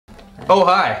Oh,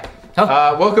 hi.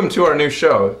 Welcome to our new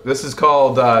show. This is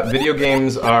called Video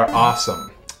Games Are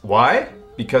Awesome. Why?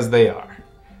 Because they are.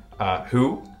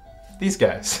 Who? These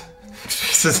guys.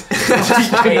 This is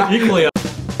equally. I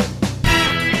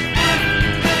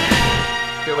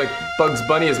feel like Bugs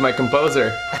Bunny is my composer.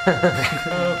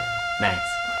 Nice.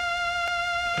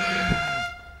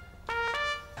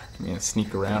 I'm gonna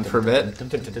sneak around for a bit.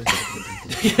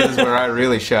 This is where I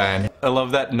really shine. I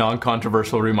love that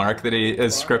non-controversial remark that he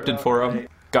is scripted for him.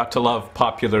 Got to love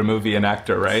popular movie and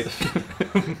actor, right?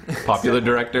 Popular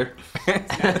director.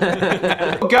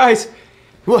 Oh, guys,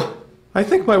 I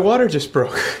think my water just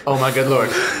broke. Oh my good lord.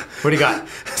 What do you got?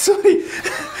 Somebody.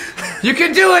 You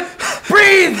can do it!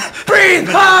 Breathe! Breathe!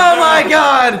 Oh my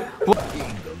god!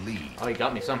 Oh, you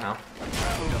got me somehow.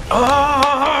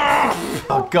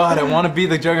 Oh god, I want to be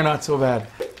the Juggernaut so bad.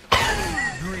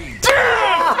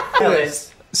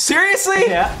 Seriously?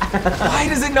 Yeah. Why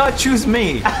does it not choose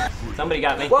me? Somebody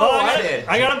got me. Whoa, I did.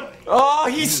 I got him. Oh,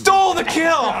 he stole the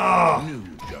kill! Oh.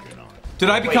 Did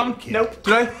I become? Wait, nope.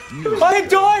 Did I? I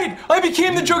died! I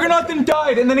became the Juggernaut then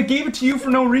died, and then it gave it to you for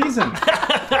no reason.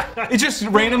 It just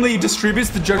randomly distributes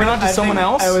the Juggernaut to someone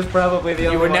else? I was probably the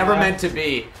only one. You were never meant to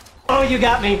be. Oh, you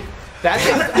got me. That's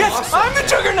yes, awesome. I'm the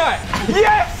Juggernaut!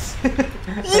 Yes!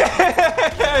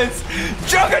 Yes!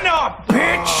 Juggernaut,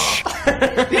 bitch!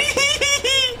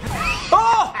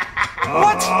 Oh!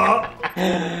 What?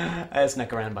 I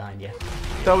snuck around behind you.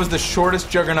 That was the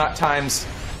shortest Juggernaut times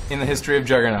in the history of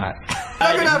Juggernaut.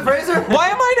 Juggernaut, Fraser! Why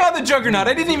am I not the Juggernaut?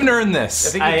 I didn't even earn this.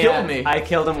 I think you killed me. I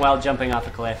killed him while jumping off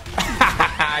a cliff.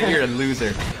 You're a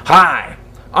loser. Hi,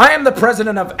 I am the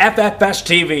president of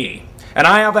FFSTV, and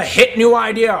I have a hit new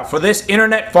idea for this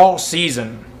internet fall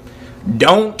season.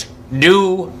 Don't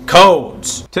do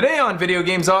codes. Today on Video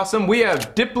Games Awesome, we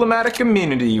have Diplomatic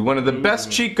Immunity, one of the best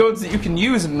cheat codes that you can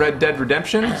use in Red Dead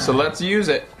Redemption, so let's use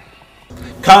it.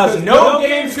 Cause no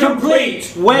game's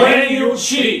complete when you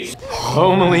cheat.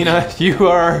 Oh, Melina, you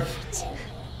are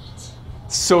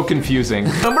so confusing.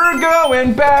 And we're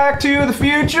going back to the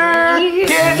future,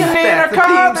 getting in our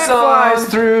car that flies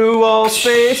through all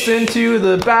space into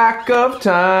the back of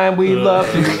time. We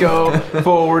love to go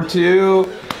forward to.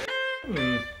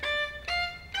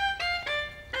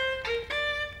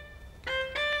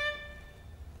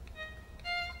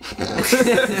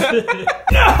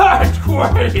 Not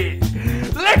quite.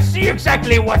 Let's see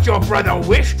exactly what your brother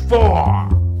wished for.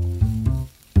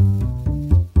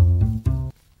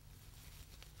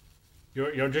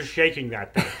 You're just shaking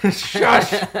that thing. Shush.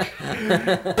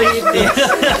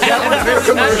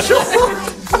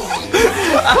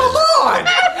 Come on!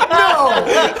 No!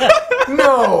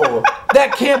 No!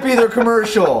 That can't be their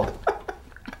commercial.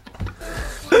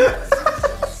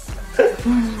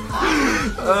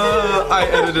 I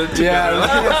edited it together.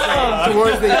 Yeah.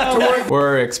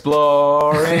 We're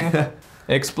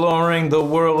exploring the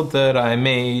world that I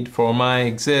made for my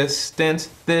existence.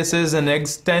 This is an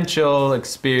existential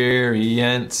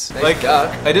experience. Like,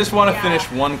 I just want to finish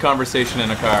one conversation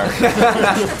in a car.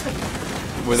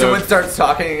 Someone starts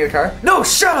talking in a car. No,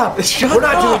 shut up! We're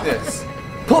not doing this.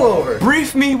 Pull over.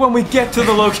 Brief me when we get to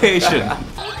the location.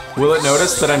 Will it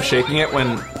notice that I'm shaking it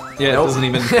when? Yeah, it doesn't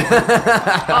even.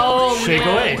 Oh, shake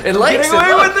away. It likes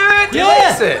Getting away with it. He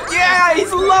likes it. Yeah,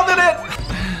 he's loving it.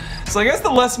 So I guess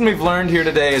the lesson we've learned here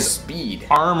today is speed.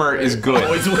 Armor is good.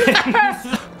 Always wins.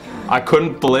 I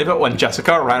couldn't believe it when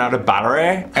Jessica ran out of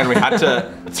battery and we had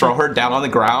to throw her down on the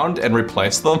ground and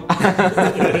replace them.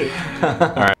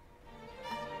 Alright.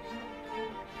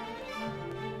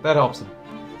 That helps him.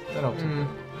 That helps him.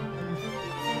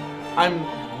 I'm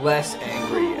less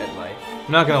angry at life.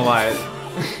 I'm not gonna lie,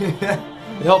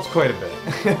 it helps quite a bit.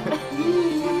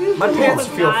 My pants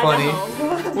feel funny.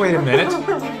 Wait a minute.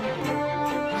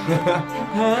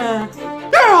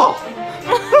 Daryl!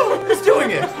 Who's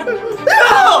doing it?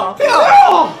 Hello!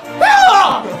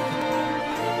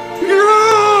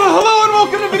 Hello and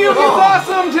welcome to Video Games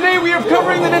Awesome! Today we are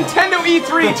covering the Nintendo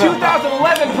E3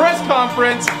 2011 press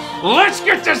conference. Let's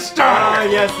get this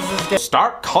started! Yes, this is good.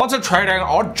 Start concentrating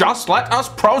or just let us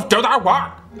pros do their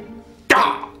work.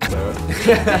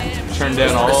 Turn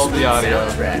down all the audio.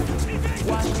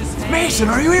 Mason,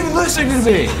 are you even listening to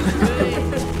me?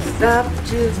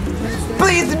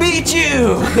 Pleased to meet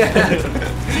you!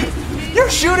 You're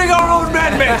shooting our own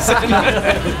men, Mason!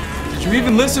 Did you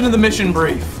even listen to the mission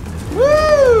brief?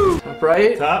 Woo! Top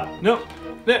right? Top. Nope.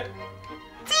 There.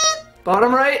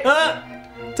 Bottom right?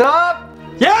 Top?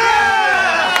 Yeah!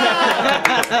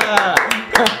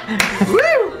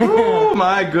 Woo! Oh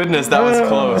my goodness, that was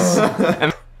close.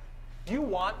 And You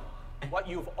want what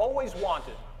you've always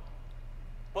wanted,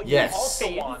 but Yes.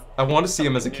 I want to see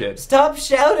him as a kid. Stop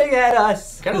shouting at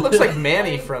us. Kind of looks like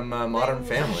Manny from Modern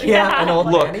Family. Yeah, an old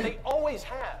Look. Manny. Always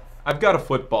have. I've got a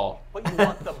football. But you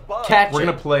want the buzz. Catch We're it.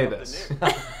 gonna play this.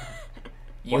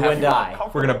 You and I.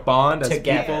 We're gonna bond as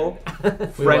Together. people,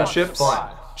 friendships, fun.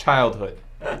 childhood.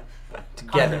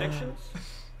 Together. Contradictions?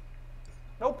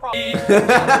 No problem.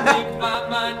 Make my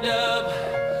mind up.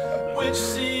 Which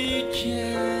seat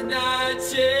can I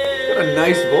take? Got a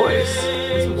nice voice.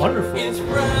 It's wonderful. It's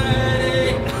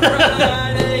Friday,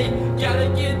 Friday. Gotta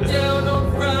get down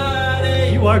on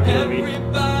Friday. You are good, Reed.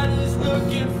 Everybody's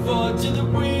looking forward to the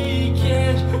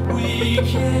weekend.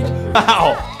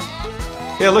 Ow!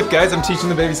 Yeah, look, guys, I'm teaching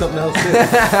the baby something else too.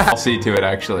 I'll see to it,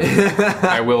 actually.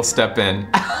 I will step in.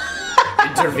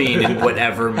 Intervene in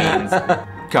whatever means.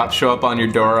 Cops show up on your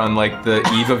door on like the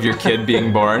eve of your kid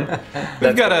being born.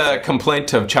 We've got a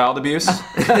complaint of child abuse.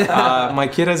 My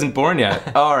kid isn't born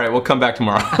yet. All right, we'll come back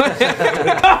tomorrow.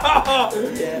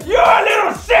 You're a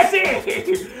little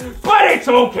sissy! But it's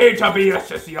okay to be a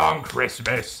sissy on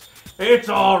Christmas. It's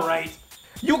alright.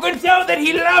 You can tell that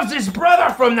he loves his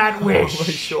brother from that wish. My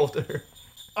shoulder.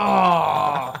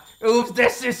 Oh, who's the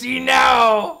sissy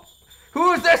now?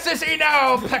 Who's the sissy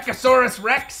now, Pecosaurus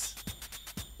Rex?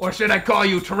 Or should I call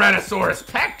you Tyrannosaurus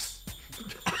Pex?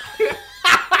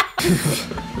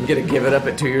 I'm gonna give it up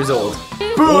at 2 years old.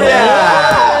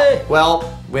 Booyah!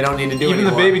 Well, we don't need to do Even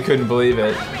the anymore. baby couldn't believe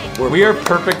it. We are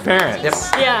perfect parents. Yep.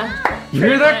 Yeah. You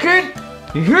hear that, kid?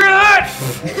 You hear that?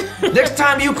 Next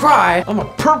time you cry, I'm a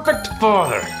perfect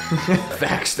father.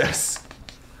 faxed us.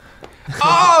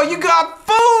 Oh, you got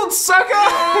food, sucker!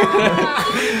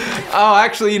 Oh,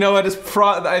 actually, you know what? It's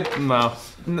no.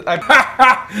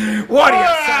 What do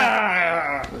you say?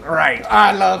 Right.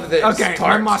 I love this. Okay,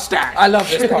 my mustache. I love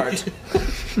this part.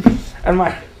 And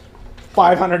my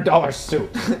 $500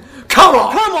 suit. Come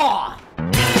on! Come on!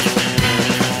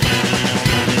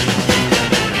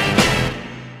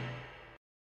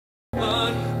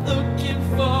 Looking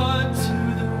forward to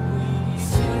the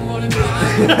weekend.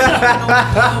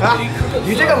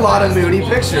 You take a lot of moody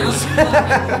pictures.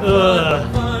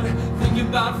 Ugh. Fun, think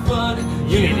about fun.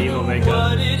 You need emo makeup.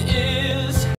 What